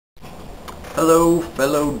Hello,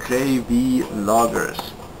 fellow JV loggers.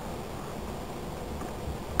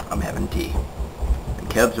 I'm having tea. And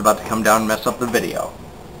Caleb's about to come down and mess up the video.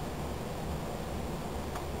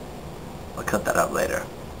 I'll cut that out later.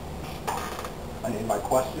 I need my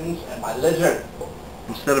questions and my lizard.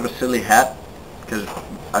 Instead of a silly hat, because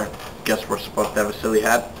I guess we're supposed to have a silly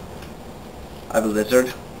hat, I have a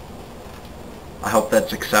lizard. I hope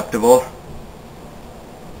that's acceptable.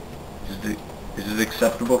 Is it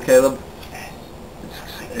acceptable, Caleb?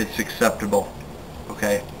 It's acceptable.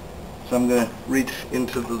 Okay. So I'm going to reach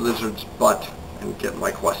into the lizard's butt and get my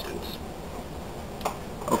questions.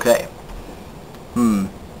 Okay.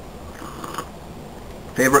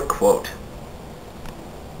 Favorite quote?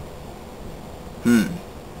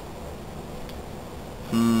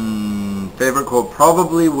 Favorite quote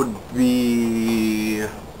probably would be...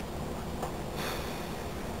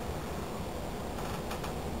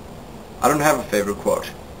 I don't have a favorite quote.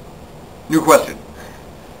 New question.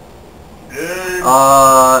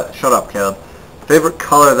 Shut up, Caleb. Favorite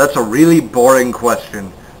color? That's a really boring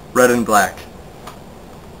question. Red and black.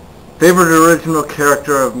 Favorite original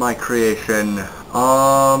character of my creation?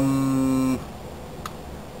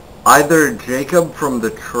 Either Jacob from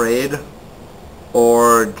the trade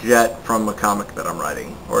or Jet from a comic that I'm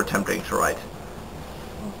writing or attempting to write.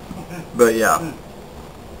 But yeah,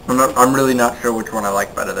 I'm really not sure which one I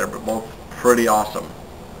like better there, but both pretty awesome.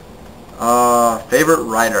 Favorite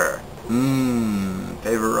writer?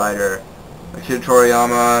 Favorite writer? Akira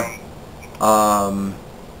Toriyama,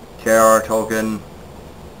 J.R.R. Tolkien,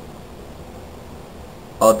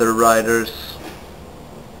 other writers.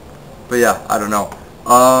 But yeah, I don't know.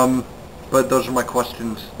 But those are my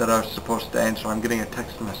questions that I was supposed to answer. I'm getting a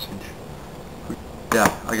text message. Yeah,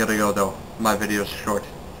 I gotta go though. My video's short.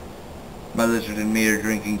 My lizard and me are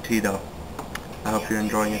drinking tea though. I hope you're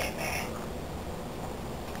enjoying it.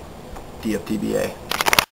 DFTBA.